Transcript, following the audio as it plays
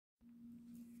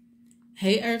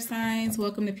Hey Earth signs,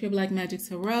 welcome to Pure Black Magic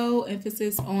Tarot.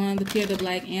 Emphasis on the pure, the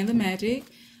black, and the magic.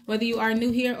 Whether you are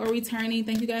new here or returning,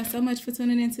 thank you guys so much for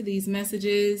tuning into these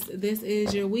messages. This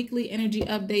is your weekly energy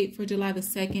update for July the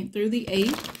 2nd through the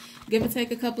 8th. Give or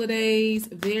take a couple of days.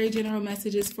 Very general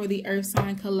messages for the Earth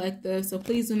sign collective. So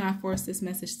please do not force this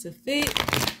message to fit.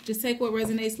 Just take what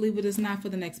resonates, leave what is not for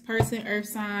the next person, Earth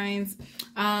signs.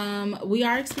 We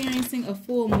are experiencing a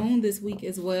full moon this week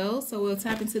as well. So we'll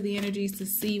tap into the energies to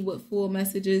see what full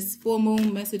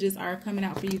moon messages are coming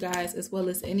out for you guys, as well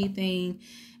as anything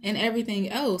and everything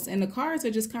else. And the cards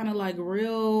are just kind of like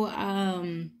real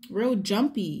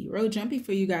jumpy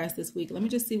for you guys this week. Let me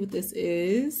just see what this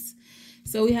is.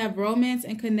 So we have romance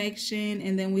and connection,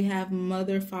 and then we have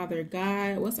mother, father,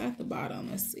 God. What's at the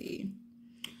bottom? Let's see.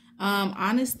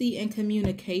 Honesty and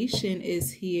communication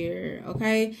is here.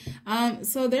 Okay.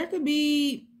 So there could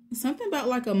be something about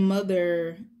like a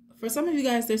mother. For some of you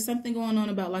guys, there's something going on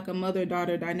about like a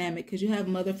mother-daughter dynamic, because you have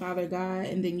mother, father, God,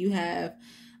 and then you have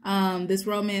this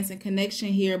romance and connection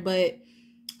here. But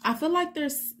I feel like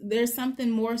there's something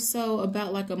more so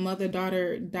about like a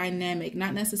mother-daughter dynamic,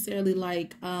 not necessarily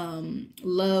like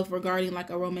love regarding like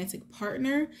a romantic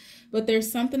partner, but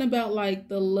there's something about like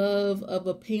the love of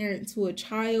a parent to a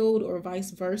child or vice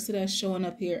versa that's showing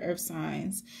up here, Earth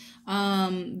signs.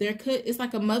 It's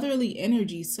like a motherly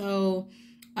energy. So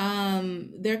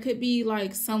there could be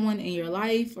like someone in your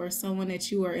life or someone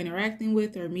that you are interacting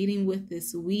with or meeting with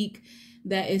this week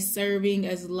that is serving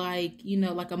as like, you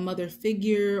know, like a mother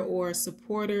figure or a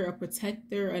supporter, a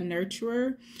protector, a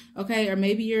nurturer. Okay. Or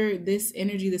maybe you're this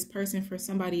energy, this person for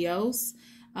somebody else.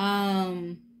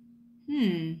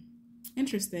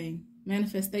 Interesting.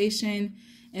 Manifestation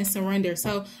and surrender.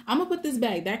 So I'm gonna put this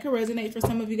back. That could resonate for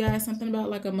some of you guys. Something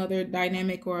about like a mother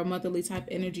dynamic or a motherly type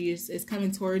energy is coming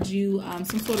towards you.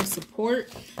 Some sort of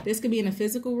support. This could be in the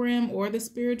physical realm or the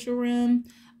spiritual realm.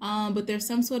 But there's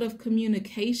some sort of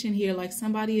communication here. Like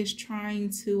somebody is trying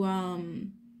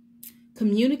to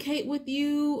communicate with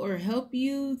you or help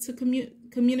you to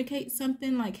communicate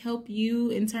something, like help you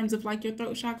in terms of like your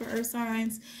throat chakra, Earth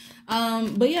signs.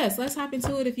 But yes, let's hop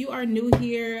into it. If you are new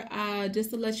here,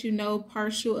 just to let you know,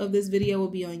 partial of this video will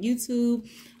be on YouTube.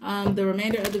 The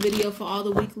remainder of the video for all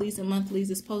the weeklies and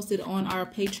monthlies is posted on our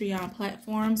Patreon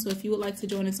platform. So if you would like to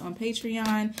join us on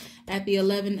Patreon at the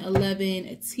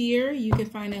 1111 tier, you can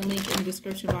find that link in the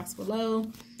description box below.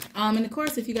 And of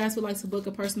course, if you guys would like to book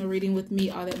a personal reading with me,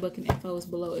 all that booking info is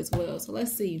below as well. So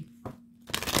let's see.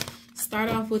 Start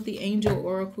off with the Angel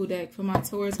Oracle deck for my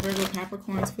Taurus, Virgo,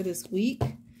 Capricorns for this week.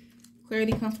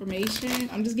 Clarity, confirmation.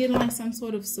 I'm just getting like some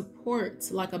sort of support,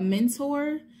 like a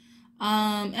mentor.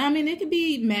 I mean, it could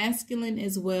be masculine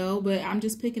as well, but I'm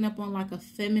just picking up on like a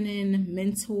feminine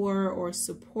mentor or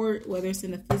support, whether it's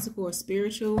in the physical or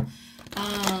spiritual.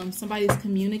 Somebody's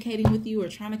communicating with you or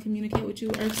trying to communicate with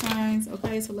you, Earth signs.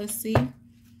 Okay, so let's see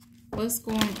what's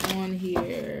going on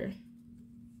here.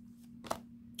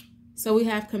 So we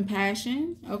have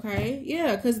compassion. Okay,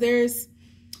 yeah, because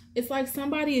it's like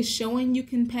somebody is showing you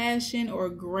compassion or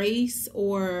grace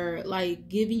or like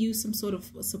giving you some sort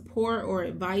of support or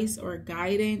advice or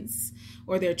guidance,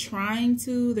 or they're trying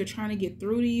to get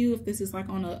through to you. If this is like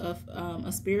on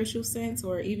a spiritual sense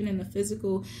or even in the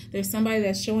physical, there's somebody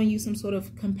that's showing you some sort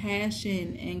of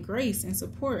compassion and grace and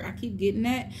support. I keep getting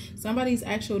that. Somebody's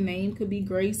actual name could be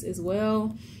Grace as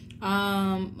well.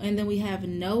 And then we have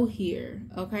no here.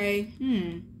 Okay.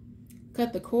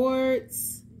 Cut the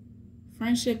cords.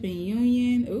 Friendship and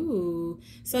union. Ooh.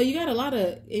 So you got a lot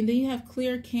of, and then you have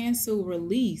clear, cancel,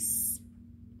 release.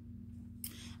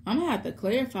 I'm gonna have to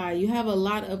clarify. You have a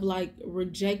lot of like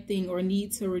rejecting or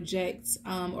need to reject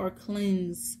or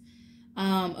cleanse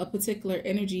a particular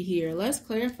energy here. Let's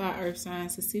clarify, Earth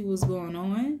signs, to see what's going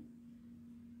on.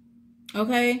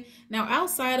 Okay. Now,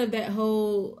 outside of that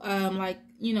whole like,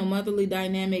 you know, motherly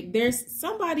dynamic, there's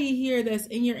somebody here that's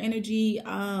in your energy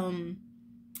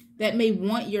that may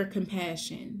want your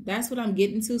compassion. That's what I'm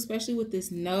getting to, especially with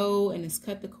this no and this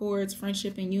cut the cords,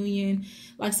 friendship and union.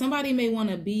 Like somebody may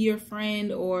want to be your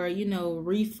friend or, you know,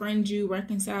 refriend you,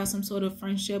 reconcile some sort of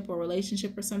friendship or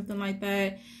relationship or something like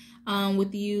that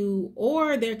with you.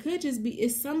 Or there could just be,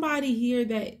 it's somebody here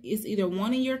that is either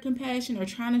wanting your compassion or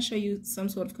trying to show you some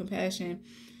sort of compassion.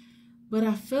 But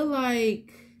I feel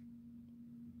like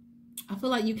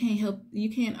you can't help.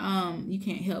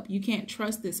 You can't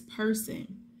trust this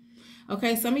person.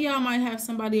 Okay, some of y'all might have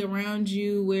somebody around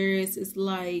you where it's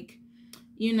like,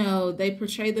 you know, they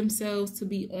portray themselves to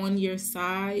be on your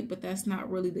side, but that's not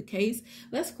really the case.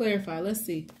 Let's clarify. Let's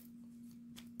see.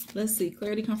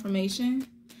 Clarity, confirmation.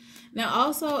 Now,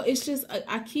 also, it's just,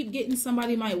 I keep getting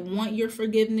somebody might want your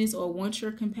forgiveness or want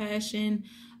your compassion.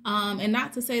 And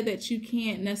not to say that you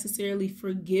can't necessarily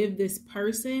forgive this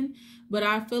person, but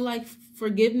I feel like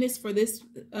forgiveness for this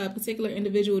particular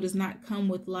individual does not come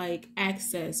with like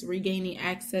access, regaining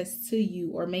access to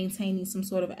you or maintaining some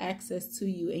sort of access to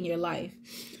you in your life.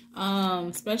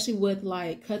 Especially with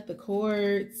like cut the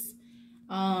cords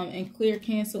and clear,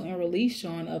 cancel, and release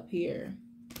showing up here.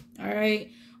 All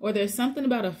right. Or there's something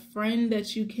about a friend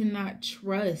that you cannot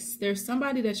trust. There's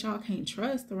somebody that y'all can't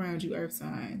trust around you, earth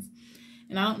signs.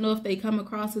 And I don't know if they come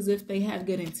across as if they have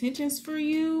good intentions for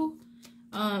you.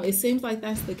 It seems like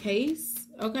that's the case.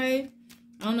 Okay.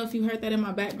 I don't know if you heard that in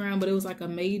my background, but it was like a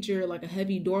major, like a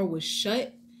heavy door was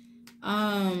shut.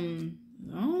 I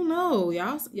don't know.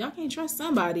 Y'all can't trust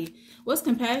somebody. What's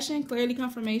compassion, clarity,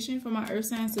 confirmation for my earth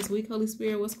signs this week, Holy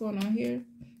Spirit? What's going on here?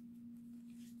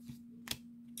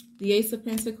 The Ace of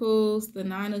Pentacles, the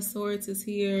Nine of Swords is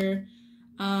here,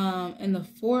 and the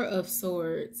Four of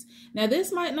Swords. Now,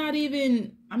 this might not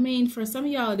even, I mean, for some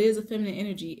of y'all, it is a feminine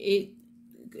energy.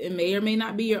 It may or may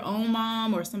not be your own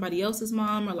mom or somebody else's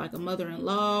mom or like a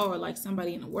mother-in-law or like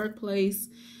somebody in the workplace.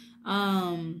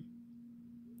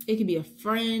 It could be a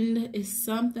friend. It's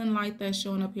something like that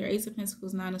showing up here. Ace of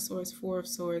Pentacles, Nine of Swords, Four of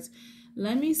Swords.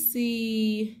 Let me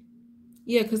see.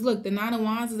 Yeah, because look, the Nine of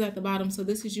Wands is at the bottom. So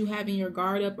this is you having your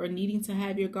guard up or needing to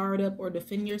have your guard up or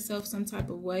defend yourself some type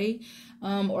of way.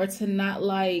 Or to not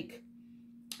like,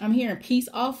 I'm hearing peace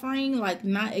offering, like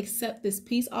not accept this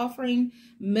peace offering.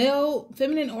 Male,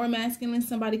 feminine or masculine,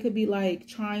 somebody could be like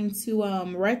trying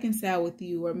to reconcile with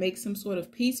you or make some sort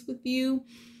of peace with you.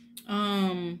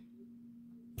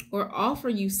 Or offer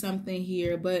you something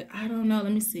here. But I don't know.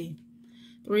 Let me see.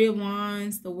 Three of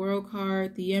Wands, the World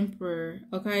card, the Emperor.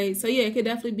 Okay, so yeah, it could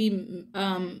definitely be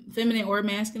feminine or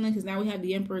masculine because now we have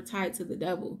the Emperor tied to the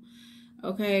Devil.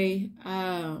 Okay.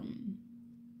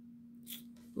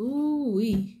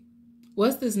 Ooh-wee.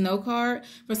 What's this No card?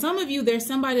 For some of you, there's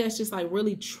somebody that's just like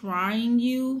really trying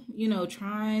you, you know,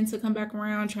 trying to come back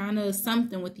around, trying to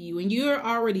something with you. And you're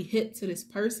already hip to this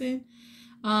person.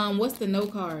 What's the No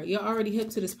card? You're already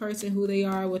hip to this person, who they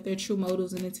are, what their true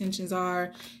motives and intentions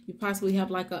are. You possibly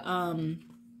have like a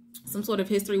some sort of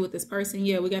history with this person.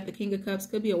 Yeah, we got the King of Cups.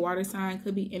 Could be a water sign,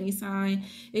 could be any sign.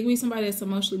 It could be somebody that's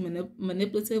emotionally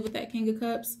manipulative with that King of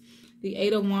Cups. The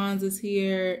Eight of Wands is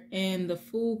here and the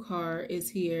Fool card is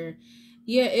here.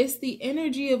 Yeah, it's the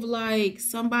energy of like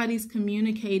somebody's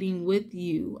communicating with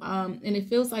you. And it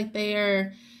feels like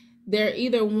they're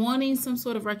either wanting some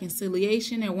sort of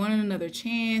reconciliation, they're wanting another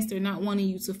chance, they're not wanting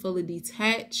you to fully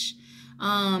detach.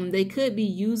 They could be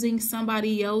using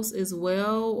somebody else as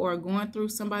well or going through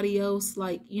somebody else,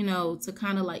 like, you know, to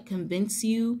kind of like convince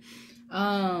you.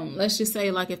 Let's just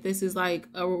say like if this is like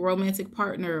a romantic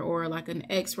partner or like an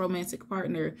ex-romantic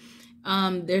partner,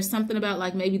 there's something about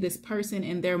like maybe this person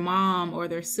and their mom or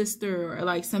their sister or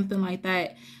like something like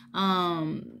that.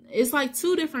 It's like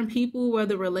two different people,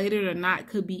 whether related or not,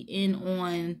 could be in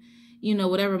on, you know,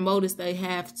 whatever motives they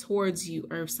have towards you,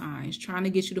 earth signs, trying to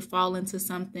get you to fall into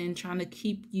something, trying to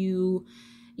keep you,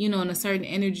 you know, in a certain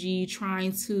energy,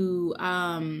 trying to,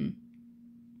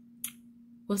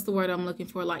 what's the word I'm looking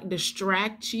for? Like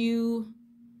distract you.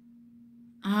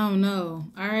 I don't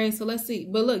know. All right, so let's see.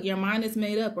 But look, your mind is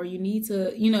made up, or you need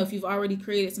to, you know, if you've already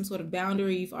created some sort of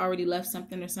boundary, you've already left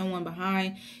something or someone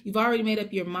behind, you've already made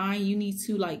up your mind, you need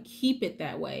to like keep it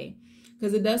that way.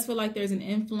 Because it does feel like there's an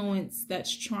influence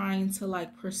that's trying to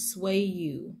like persuade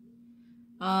you.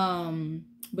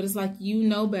 But it's like, you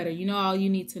know better. You know all you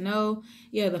need to know.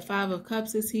 Yeah, the Five of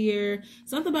Cups is here.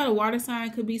 Something about a water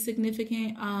sign could be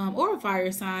significant, or a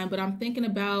fire sign. But I'm thinking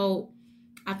about,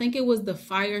 I think it was the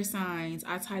fire signs.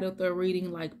 I titled the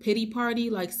reading like pity party.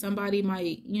 Like somebody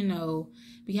might, you know,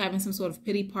 be having some sort of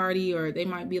pity party, or they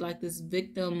might be like this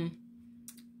victim.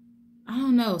 I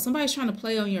don't know. Somebody's trying to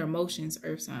play on your emotions,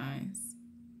 earth signs.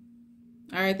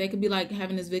 All right. They could be like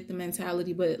having this victim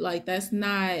mentality, but like that's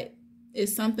not,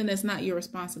 it's something that's not your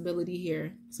responsibility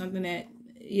here. Something that,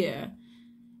 yeah,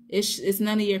 it's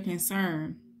none of your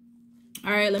concern.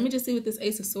 All right. Let me just see what this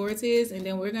Ace of Swords is. And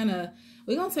then we're going to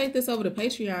take this over to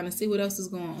Patreon and see what else is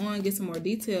going on, get some more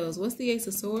details. What's the Ace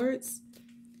of Swords?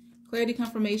 Clarity,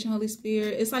 confirmation, Holy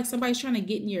Spirit. It's like somebody's trying to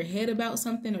get in your head about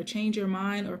something or change your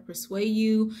mind or persuade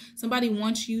you. Somebody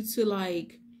wants you to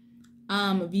like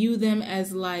view them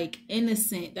as like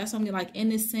innocent. That's something like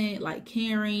innocent, like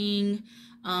caring,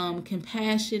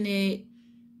 compassionate.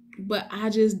 But I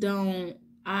just don't,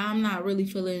 I'm not really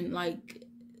feeling like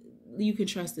you can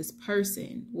trust this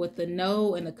person. With the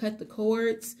no and the cut the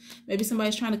cords, maybe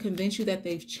somebody's trying to convince you that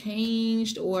they've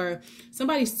changed, or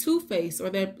somebody's two-faced, or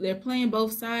they're playing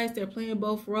both sides, they're playing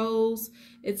both roles.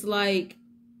 It's like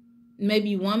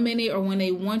maybe 1 minute, or when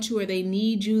they want you or they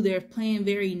need you, they're playing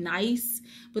very nice,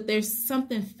 but there's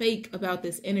something fake about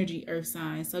this energy, earth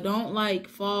sign. So don't like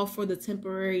fall for the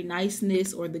temporary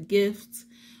niceness or the gift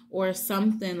or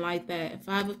something like that.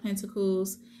 5 of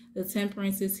Pentacles, the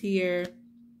Temperance is here,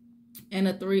 and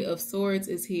the 3 of Swords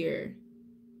is here.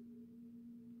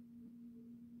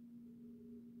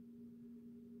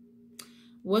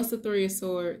 What's the 3 of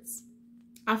Swords?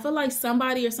 I feel like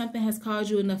somebody or something has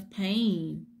caused you enough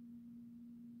pain.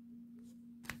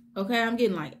 Okay, I'm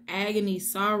getting like agony,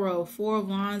 sorrow. 4 of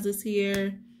Wands is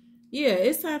here. Yeah,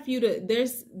 it's time for you to,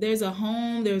 there's a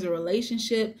home, there's a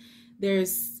relationship,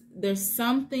 there's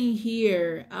something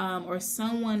here, or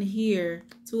someone here.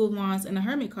 2 of Wands and the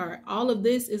Hermit card. All of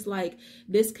this is like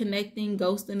disconnecting,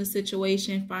 ghosting the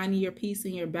situation, finding your peace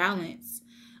and your balance.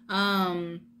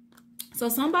 So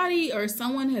somebody or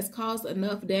someone has caused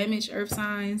enough damage, earth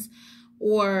signs,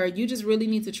 or you just really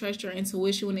need to trust your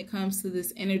intuition when it comes to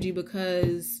this energy,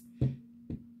 because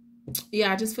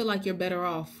yeah, I just feel like you're better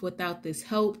off without this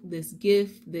help, this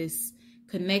gift, this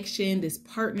connection, this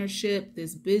partnership,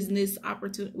 this business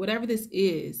opportunity, whatever this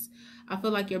is. I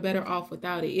feel like you're better off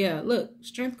without it. Yeah, look,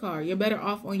 Strength card. You're better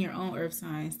off on your own, earth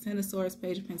signs. 10 of Swords,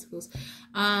 Page of Pentacles.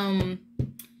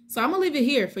 So I'm going to leave it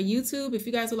here for YouTube. If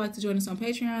you guys would like to join us on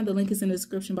Patreon, the link is in the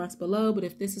description box below. But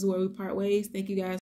if this is where we part ways, thank you guys